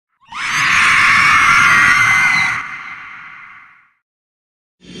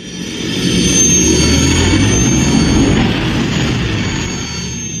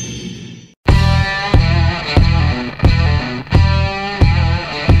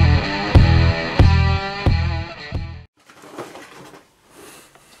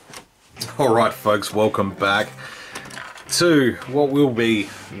Alright folks, welcome back to what will be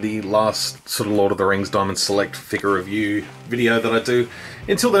the last sort of Lord of the Rings Diamond Select figure review video that I do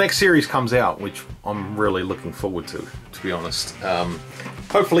until the next series comes out, which I'm really looking forward to be honest.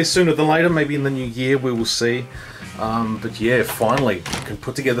 Hopefully sooner than later, maybe in the new year, we will see. But yeah, finally, I can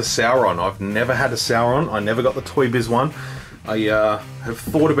put together Sauron. I've never had a Sauron. I never got the Toy Biz one. I have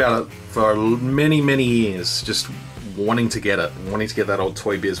thought about it for many years, just wanting to get that old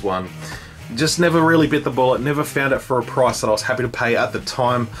Toy Biz one. Just never really bit the bullet, never found it for a price that I was happy to pay at the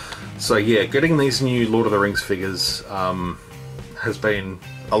time. So yeah, getting these new Lord of the Rings figures has been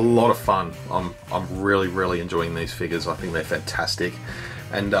a lot of fun. I'm really enjoying these figures. I think they're fantastic.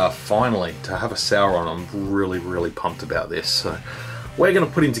 And finally, to have a Sauron, I'm really pumped about this. So we're going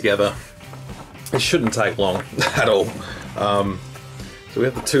to put him together. It shouldn't take long at all. So we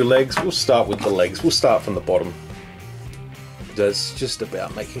have the two legs. We'll start with the legs. We'll start from the bottom. That's just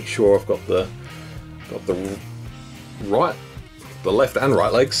about making sure I've got the left and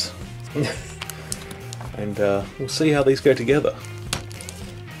right legs. And we'll see how these go together.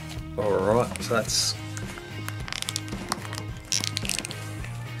 Alright, so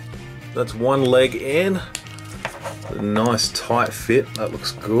that's one leg in. A nice tight fit, that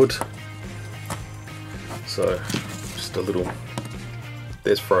looks good. So just a little,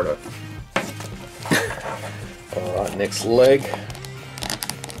 there's Frodo. Alright, next leg.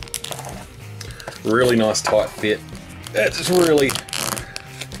 Really nice tight fit. It's really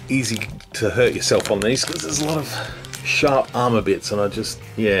easy to hurt yourself on these because there's a lot of sharp armor bits, and I just,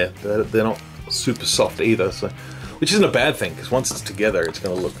 yeah, they're not super soft either, so, which isn't a bad thing because once it's together it's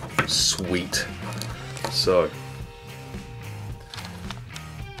going to look sweet. So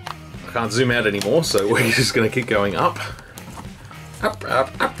I can't zoom out anymore, so we're just going to keep going up.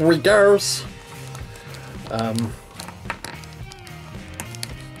 Up we goes. Let's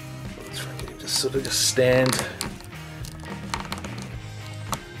try to get him to sort of just stand.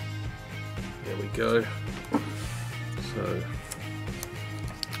 There we go. So,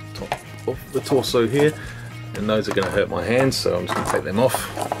 top of the torso here, and those are going to hurt my hands, so I'm just going to take them off.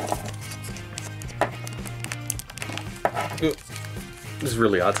 This is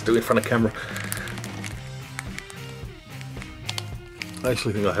really hard to do in front of camera. I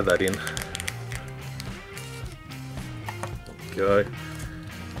actually think I have that in. Go.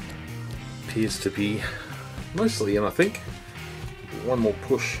 Appears to be mostly in, I think. One more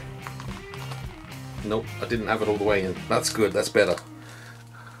push. Nope, I didn't have it all the way in. That's good, that's better.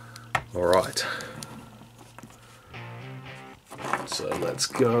 Alright. So let's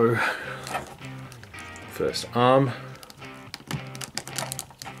go. First arm.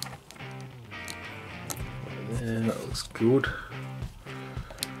 There, that looks good.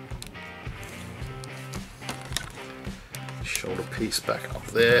 Shoulder piece back up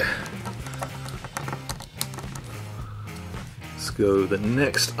there. Let's go the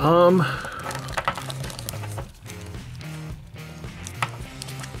next arm.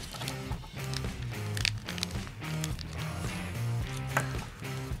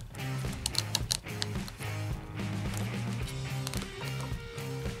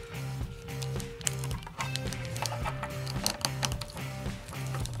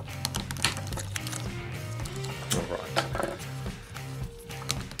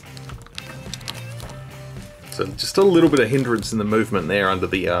 So just a little bit of hindrance in the movement there under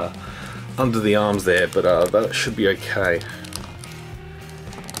the arms there, but that should be okay.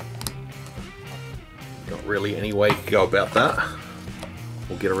 Not really any way to go about that.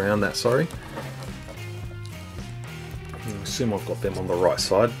 We'll get around that, sorry. I assume I've got them on the right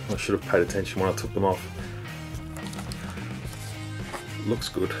side. I should have paid attention when I took them off. Looks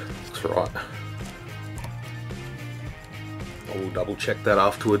good, looks right. I will double check that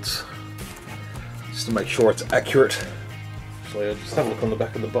afterwards, just to make sure it's accurate. So I'll just have a look on the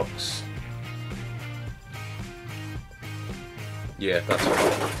back of the box. Yeah, that's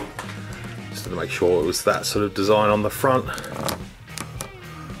right. Just to make sure it was that sort of design on the front.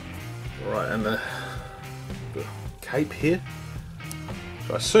 Right, and the cape here,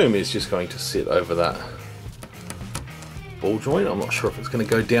 which I assume is just going to sit over that ball joint. I'm not sure if it's going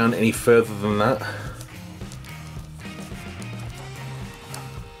to go down any further than that.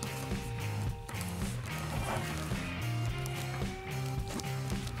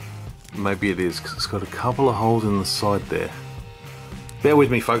 Maybe it is, because it's got a couple of holes in the side there. Bear with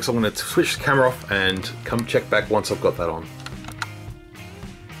me folks, I'm going to switch the camera off and come check back once I've got that on.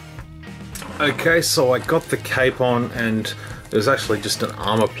 Okay, so I got the cape on, and there's actually just an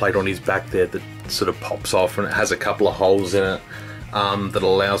armor plate on his back there that sort of pops off, and it has a couple of holes in it that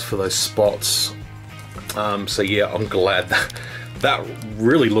allows for those spots. So yeah, I'm glad that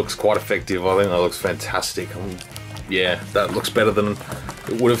really looks quite effective. I think that looks fantastic. Yeah, that looks better than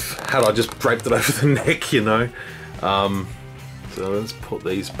it would have had I just draped it over the neck, you know. So let's put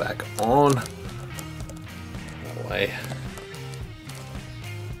these back on. That way.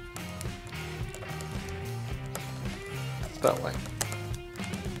 That way.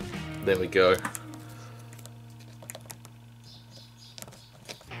 There we go.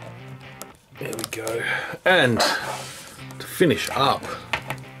 There we go. And to finish up,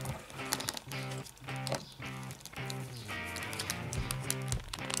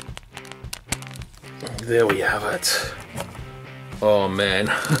 there we have it. Oh man,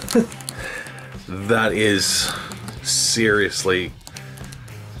 that is seriously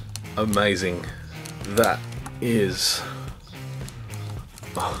amazing. That is...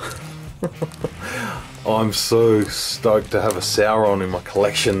 I'm so stoked to have a Sauron in my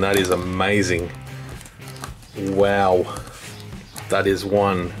collection. That is amazing. Wow. That is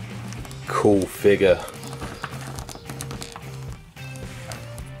one cool figure.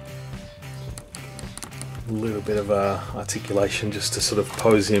 A little bit of articulation just to sort of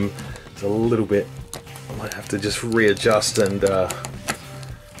pose him. It's a little bit... I might have to just readjust and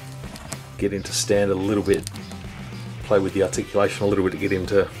get him to stand a little bit. Play with the articulation a little bit to get him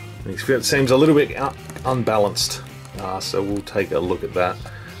to... It seems a little bit unbalanced, so we'll take a look at that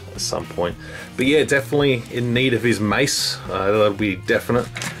at some point. But yeah, definitely in need of his mace. That'll be definite.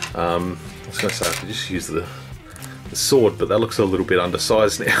 I was going to say I could just use the sword, but that looks a little bit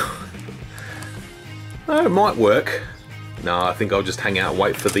undersized now. Oh, it might work. No, I think I'll just hang out and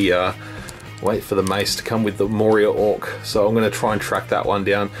wait for the mace to come with the Moria Orc. So I'm going to try and track that one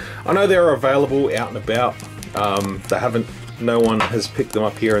down. I know they're available out and about. No one has picked them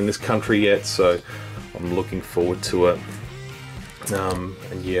up here in this country yet, so I'm looking forward to it.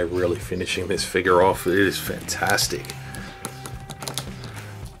 And yeah, really finishing this figure off. It is fantastic.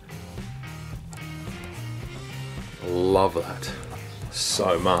 Love that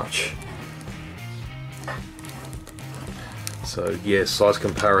so much. So yeah, size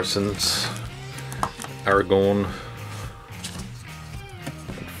comparisons. Aragorn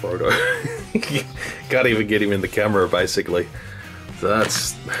and Frodo. Can't even get him in the camera, basically. So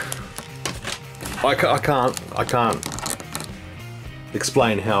that's... I can't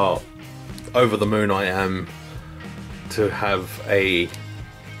explain how over the moon I am to have a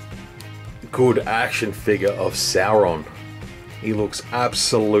good action figure of Sauron. He looks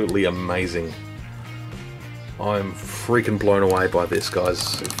absolutely amazing. I'm freaking blown away by this,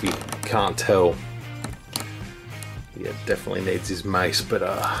 guys, if you can't tell. Yeah, definitely needs his mace, but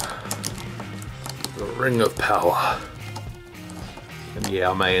the Ring of Power. And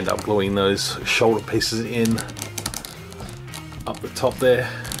yeah, I may end up gluing those shoulder pieces in up the top there.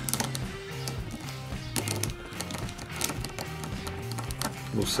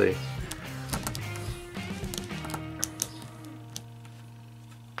 We'll see.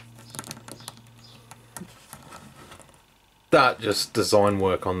 That just design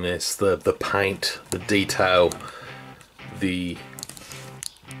work on this, the paint, the detail,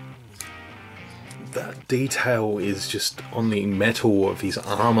 that detail is just on the metal of his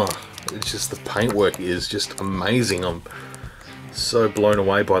armor. It's just, the paintwork is just amazing. I'm so blown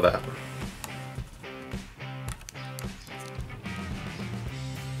away by that.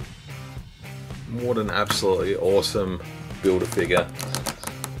 What an absolutely awesome Build-A-Figure.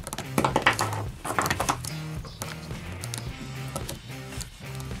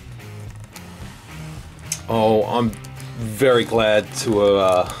 Oh, I'm very glad to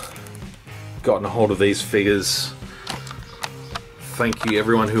have gotten a hold of these figures. Thank you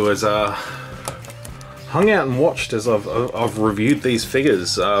everyone who has hung out and watched as I've reviewed these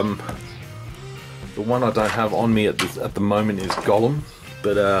figures. The one I don't have on me at the moment is Gollum,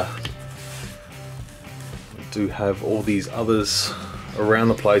 but I do have all these others around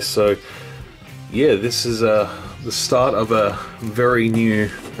the place. So yeah, this is the start of a very new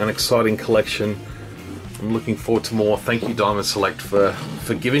and exciting collection. I'm looking forward to more. Thank you, Diamond Select, for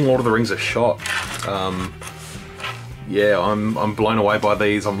giving Lord of the Rings a shot. Yeah, I'm blown away by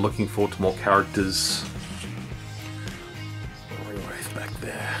these. I'm looking forward to more characters. Ringwraith back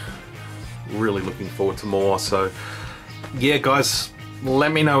there. Really looking forward to more. So, yeah, guys,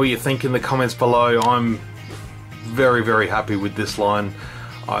 let me know what you think in the comments below. I'm very, very happy with this line.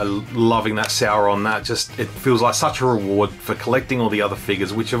 I'm loving that Sauron. That just, it feels like such a reward for collecting all the other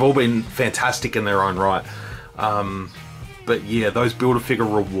figures, which have all been fantastic in their own right. But yeah, those Build-A-Figure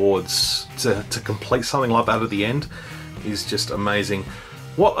rewards to complete something like that at the end is just amazing.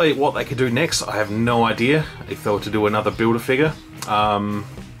 What they could do next, I have no idea. If they were to do another Build-A-Figure, Mouth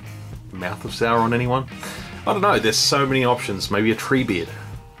of Sauron, anyone? I don't know, there's so many options. Maybe a tree beard.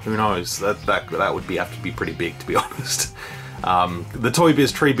 Who knows? That would have to be pretty big, to be honest. The Toy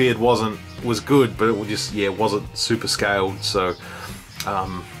Biz tree beard was good, but it just wasn't super scaled. So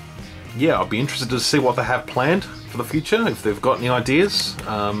yeah, I'll be interested to see what they have planned for the future, if they've got any ideas.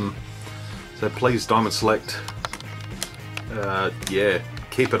 So please, Diamond Select, yeah,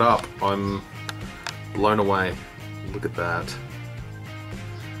 keep it up. I'm blown away. Look at that.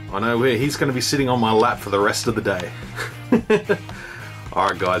 I know he's going to be sitting on my lap for the rest of the day.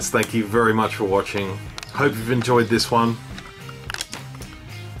 Alright guys, thank you very much for watching. Hope you've enjoyed this one.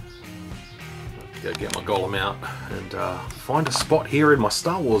 Go get my golem out and find a spot here in my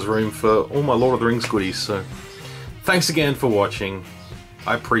Star Wars room for all my Lord of the Rings goodies. So thanks again for watching.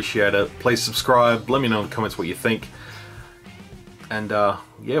 I appreciate it. Please subscribe. Let me know in the comments what you think. And yeah,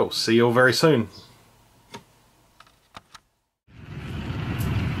 we'll see you all very soon.